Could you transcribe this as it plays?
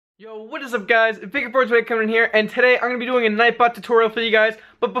Yo, what is up guys? Big4 coming in here, and today I'm going to be doing a NightBot tutorial for you guys.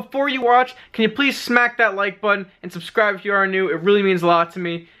 But before you watch, can you please smack that like button and subscribe if you are new? It really means a lot to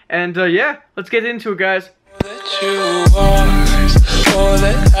me. And yeah, let's get into it guys.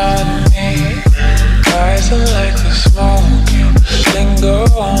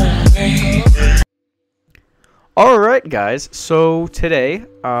 Alright guys, so today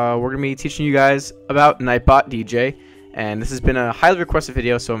we're going to be teaching you guys about NightBot DJ. And this has been a highly requested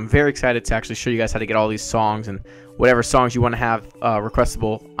video, so I'm very excited to actually show you guys how to get all these songs and whatever songs you want to have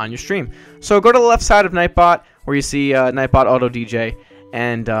requestable on your stream. So go to the left side of NightBot where you see NightBot AutoDJ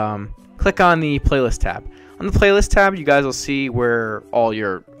and click on the playlist tab. On the playlist tab, you guys will see where all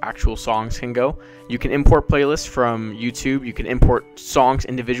your actual songs can go. You can import playlists from YouTube. You can import songs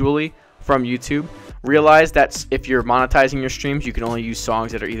individually from YouTube. Realize that if you're monetizing your streams, you can only use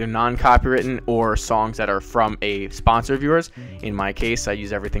songs that are either non-copywritten or songs that are from a sponsor of yours. In my case, I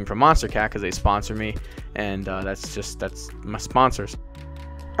use everything from MonsterCat because they sponsor me, and that's my sponsors.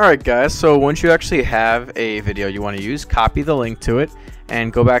 Alright guys, so once you actually have a video you want to use, copy the link to it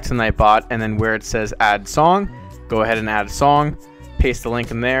and go back to NightBot, and then where it says add song, go ahead and add a song, paste the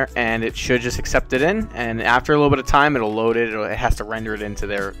link in there, and it should just accept it in, and after a little bit of time it'll load it. It has to render it into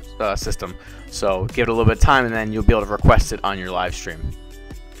their system, so give it a little bit of time and then you'll be able to request it on your live stream.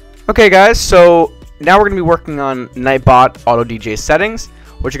 Okay guys, so now we're going to be working on NightBot AutoDJ settings.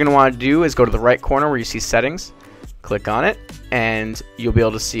 What you're going to want to do is go to the right corner where you see settings, click on it, and you'll be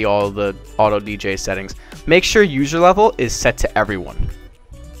able to see all the AutoDJ settings. Make sure user level is set to everyone.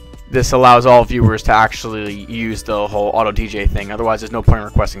 This allows all viewers to actually use the whole AutoDJ thing. Otherwise, there's no point in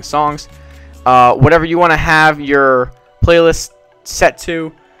requesting songs. Whatever you want to have your playlist set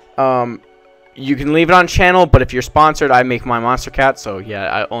to, you can leave it on channel. But if you're sponsored, I make my MonsterCat, so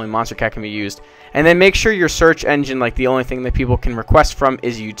yeah, only MonsterCat can be used. And then make sure your search engine, like the only thing that people can request from,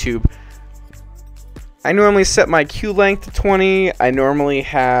 is YouTube. I normally set my queue length to 20. I normally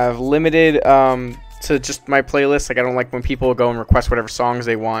have limited to just my playlist. Like, I don't like when people go and request whatever songs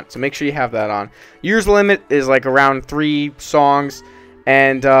they want, so make sure you have that on. User limit is like around 3 songs,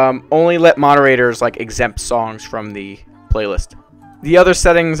 and only let moderators like exempt songs from the playlist. The other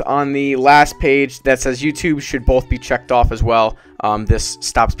settings on the last page that says YouTube should both be checked off as well. This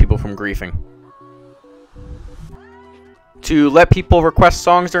stops people from griefing. To let people request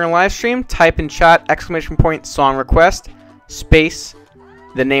songs during a live stream, type in chat !, song request, space,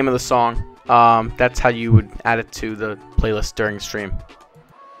 the name of the song. That's how you would add it to the playlist during stream.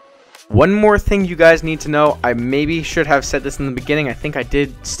 One more thing you guys need to know, I maybe should have said this in the beginning, I think I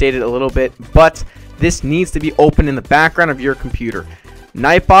did state it a little bit, but this needs to be open in the background of your computer.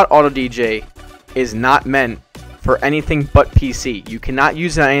 NightBot AutoDJ is not meant for anything but PC. You cannot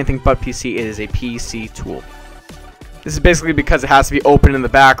use it on anything but PC. It is a PC tool. This is basically because it has to be open in the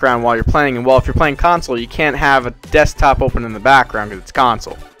background while you're playing, and well, if you're playing console, you can't have a desktop open in the background because it's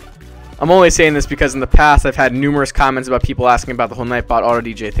console. I'm only saying this because in the past I've had numerous comments about people asking about the whole NightBot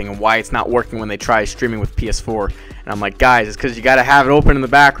AutoDJ thing and why it's not working when they try streaming with PS4. And I'm like, guys, it's because you got to have it open in the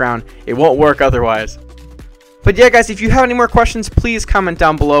background. It won't work otherwise. But yeah, guys, if you have any more questions, please comment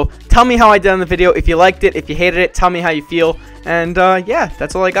down below. Tell me how I did on the video. If you liked it, if you hated it, tell me how you feel. And yeah,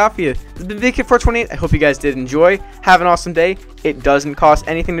 that's all I got for you. This has been Big428. I hope you guys did enjoy. Have an awesome day. It doesn't cost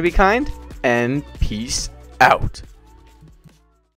anything to be kind. And peace out.